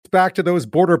back to those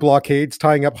border blockades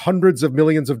tying up hundreds of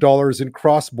millions of dollars in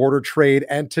cross-border trade.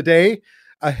 And today,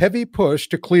 a heavy push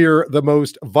to clear the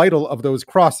most vital of those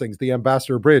crossings, the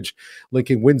Ambassador Bridge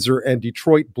linking Windsor and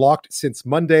Detroit, blocked since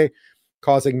Monday,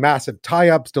 causing massive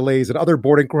tie-ups, delays in other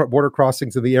border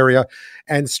crossings in the area,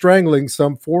 and strangling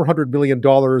some $400 million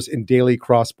in daily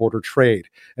cross-border trade.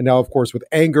 And now, of course, with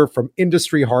anger from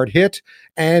industry hard hit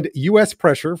and U.S.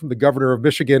 pressure from the governor of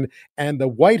Michigan and the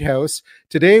White House,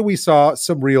 today we saw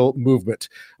some real movement.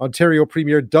 Ontario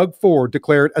Premier Doug Ford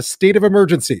declared a state of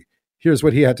emergency. Here's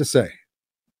what he had to say.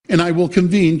 And I will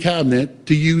convene cabinet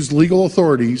to use legal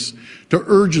authorities to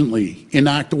urgently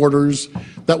enact orders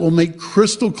that will make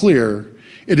crystal clear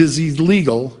it is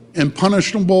illegal and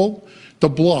punishable to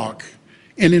block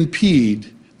and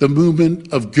impede the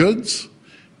movement of goods,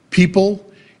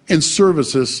 people, and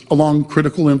services along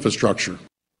critical infrastructure.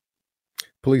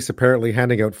 Police apparently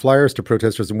handing out flyers to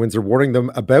protesters in Windsor, warning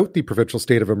them about the provincial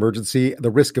state of emergency,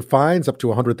 the risk of fines up to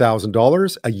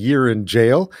 $100,000, a year in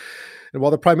jail. And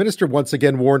while the Prime Minister once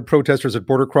again warned protesters at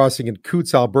border crossing in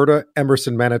Coutts, Alberta,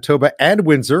 Emerson, Manitoba, and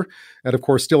Windsor, and of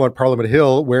course still on Parliament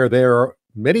Hill, where there are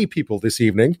many people this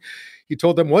evening, he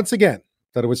told them once again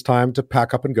that it was time to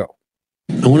pack up and go.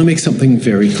 I want to make something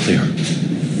very clear.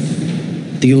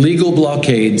 The illegal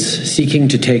blockades seeking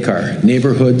to take our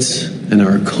neighborhoods and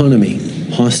our economy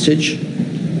hostage,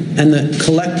 and the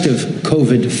collective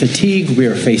COVID fatigue we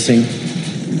are facing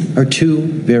are two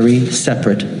very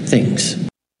separate things.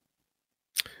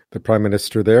 The Prime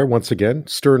Minister there, once again,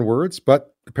 stern words,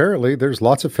 but apparently there's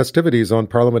lots of festivities on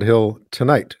Parliament Hill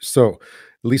tonight. So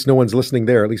at least no one's listening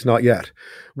there, at least not yet.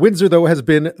 Windsor, though, has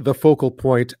been the focal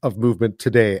point of movement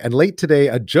today. And late today,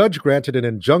 a judge granted an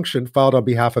injunction filed on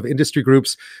behalf of industry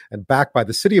groups and backed by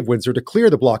the City of Windsor to clear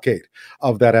the blockade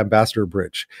of that Ambassador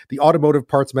Bridge. The Automotive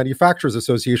Parts Manufacturers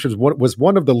Association was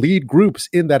one of the lead groups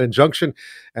in that injunction.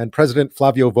 And President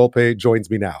Flavio Volpe joins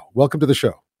me now. Welcome to the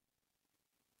show.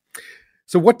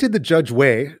 So what did the judge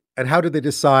weigh, and how did they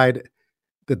decide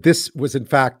that this was, in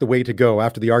fact, the way to go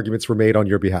after the arguments were made on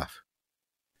your behalf?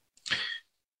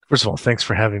 First of all, thanks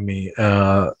for having me.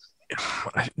 The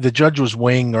judge was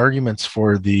weighing arguments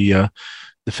for the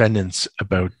defendants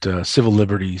about civil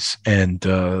liberties and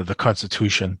the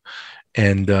Constitution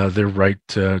and their right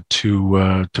to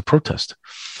protest.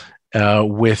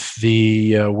 With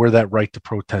the where that right to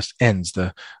protest ends,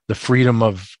 the freedom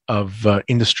of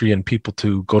industry and people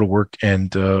to go to work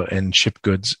and ship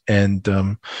goods, and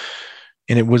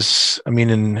it was, I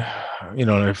mean,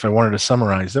 if I wanted to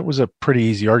summarize, that was a pretty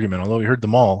easy argument. Although we heard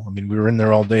them all. I mean, we were in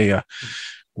there all day.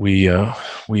 We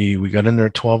got in there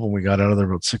at 12 and we got out of there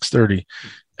about 6:30.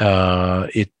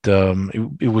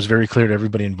 It was very clear to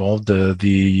everybody involved.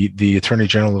 The Attorney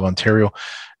General of Ontario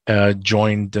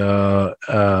joined,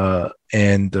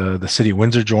 and the City of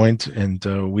Windsor joined, and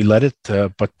we led it.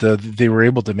 But they were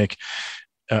able to make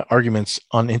arguments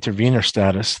on intervener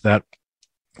status that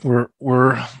were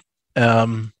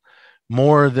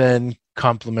more than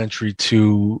complementary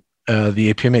to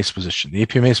the APMA's position. The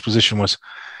APMA's position was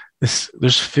this: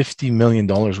 there's $50 million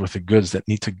worth of goods that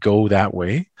need to go that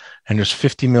way, and there's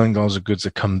 $50 million of goods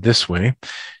that come this way.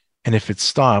 And if it's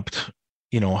stopped,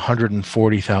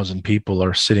 140,000 people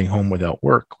are sitting home without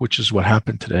work, which is what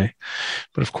happened today.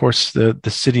 But of course, the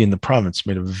city and the province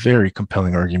made a very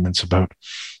compelling arguments about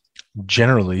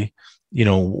generally,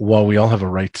 while we all have a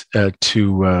right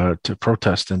to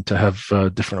protest and to have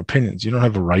different opinions, you don't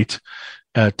have a right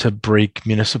to break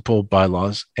municipal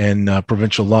bylaws and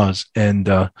provincial laws. And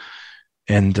that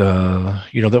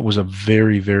was a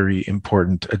very, very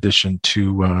important addition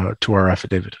to our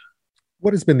affidavit.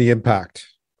 What has been the impact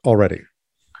already?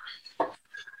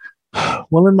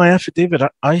 Well, in my affidavit,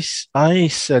 I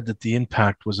said that the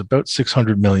impact was about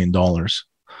 $600 million.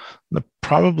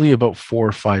 Probably about 4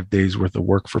 or 5 days worth of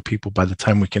work for people by the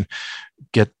time we can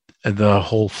get the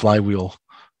whole flywheel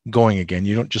going again.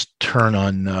 You don't just turn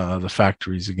on the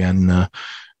factories again.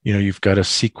 You've got to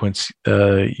sequence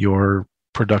your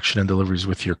production and deliveries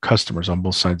with your customers on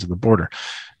both sides of the border.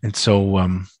 And so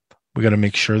we got to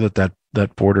make sure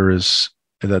that border is,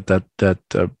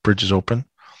 that bridge is open,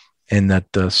 and that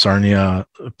Sarnia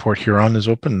Port Huron is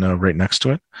open right next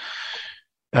to it.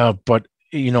 But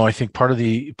I think part of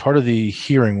the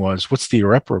hearing was, what's the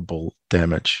irreparable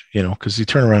damage? Because you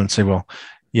turn around and say, well,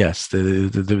 yes,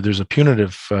 there's a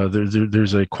punitive,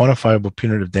 there's a quantifiable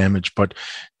punitive damage, but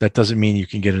that doesn't mean you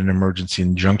can get an emergency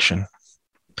injunction.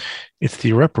 It's the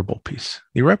irreparable piece.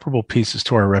 The irreparable piece is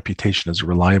to our reputation as a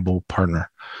reliable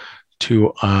partner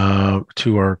to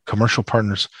our commercial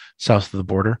partners south of the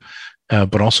border,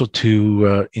 but also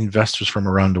to investors from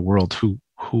around the world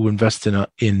who invest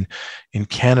in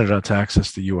Canada to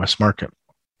access the U.S. market.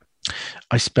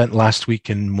 I spent last week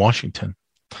in Washington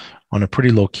on a pretty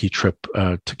low-key trip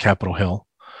to Capitol Hill,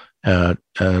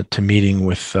 to meeting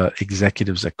with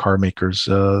executives at car makers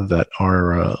that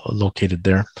are located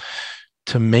there,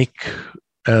 to make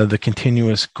the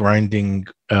continuous grinding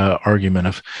argument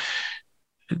of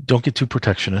don't get too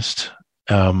protectionist.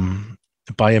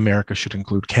 Buy America should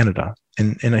include Canada.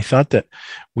 And I thought that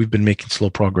we've been making slow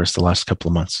progress the last couple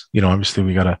of months. Obviously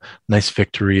we got a nice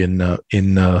victory in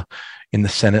the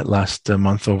Senate last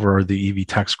month over the EV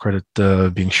tax credit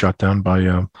being shot down by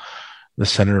the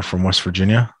senator from West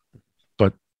Virginia.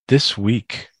 But this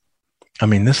week,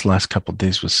 this last couple of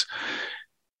days was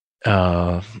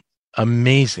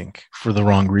amazing for the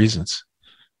wrong reasons.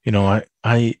 I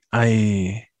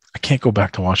can't go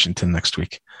back to Washington next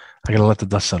week. I got to let the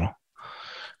dust settle.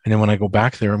 And then when I go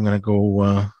back there, I'm going to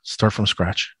go start from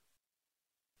scratch.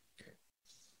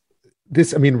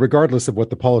 Regardless of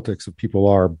what the politics of people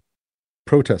are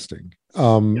protesting,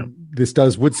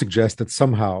 this would suggest that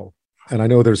somehow, and I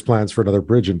know there's plans for another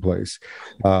bridge in place,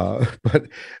 but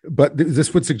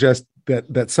this would suggest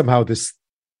that somehow this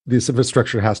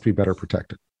infrastructure has to be better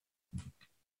protected.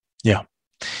 Yeah,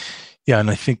 and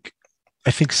I think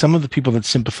some of the people that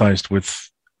sympathized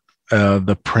with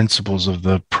the principles of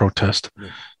the protest,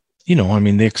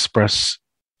 they express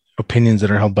opinions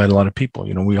that are held by a lot of people.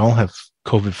 We all have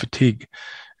COVID fatigue,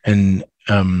 and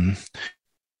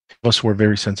us who are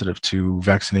very sensitive to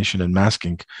vaccination and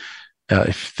masking.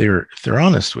 If they're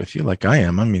honest with you, like I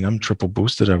am, I'm triple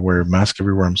boosted. I wear a mask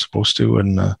everywhere I'm supposed to,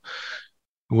 and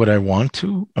would I want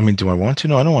to? Do I want to?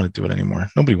 No, I don't want to do it anymore.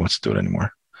 Nobody wants to do it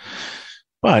anymore.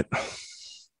 But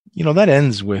that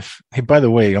ends with, hey, by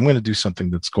the way, I'm going to do something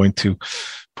that's going to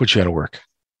put you out of work.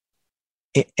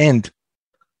 And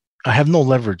I have no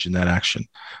leverage in that action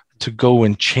to go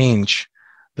and change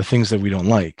the things that we don't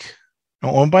like.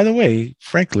 Oh, and by the way,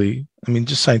 frankly,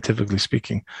 just scientifically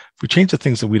speaking, if we change the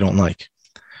things that we don't like,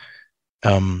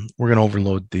 we're going to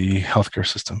overload the healthcare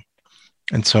system.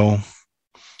 And so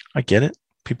I get it.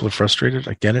 People are frustrated.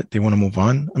 I get it. They want to move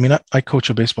on. I coach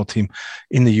a baseball team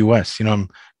in the U.S. I'm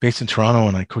based in Toronto,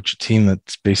 and I coach a team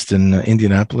that's based in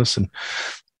Indianapolis. And,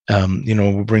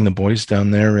 we'll bring the boys down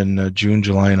there in June,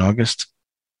 July, and August.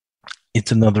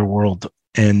 It's another world.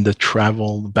 And the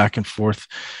travel back and forth,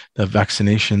 the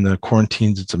vaccination, the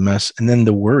quarantines, it's a mess. And then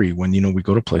the worry when, we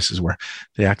go to places where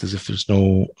they act as if there's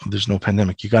no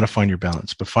pandemic. You got to find your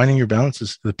balance. But finding your balance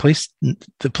is the place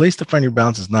to find your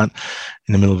balance is not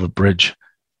in the middle of a bridge.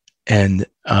 And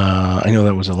I know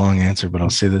that was a long answer, but I'll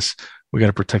say this: we got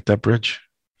to protect that bridge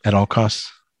at all costs.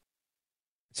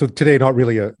 So today,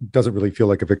 doesn't really feel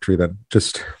like a victory then.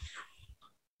 Just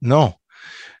no.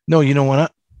 You know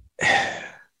what?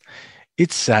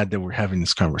 It's sad that we're having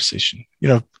this conversation.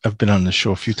 I've been on the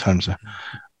show a few times.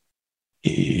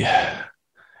 It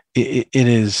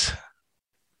is.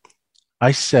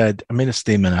 I made a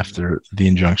statement after the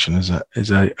injunction.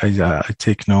 I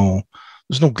take no.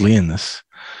 There's no glee in this.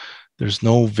 There's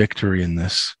no victory in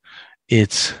this.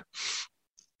 It's,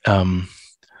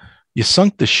 you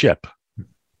sunk the ship,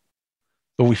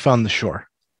 but we found the shore.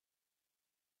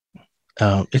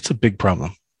 It's a big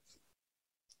problem.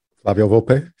 Flavio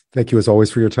Volpe, thank you as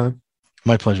always for your time.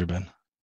 My pleasure, Ben.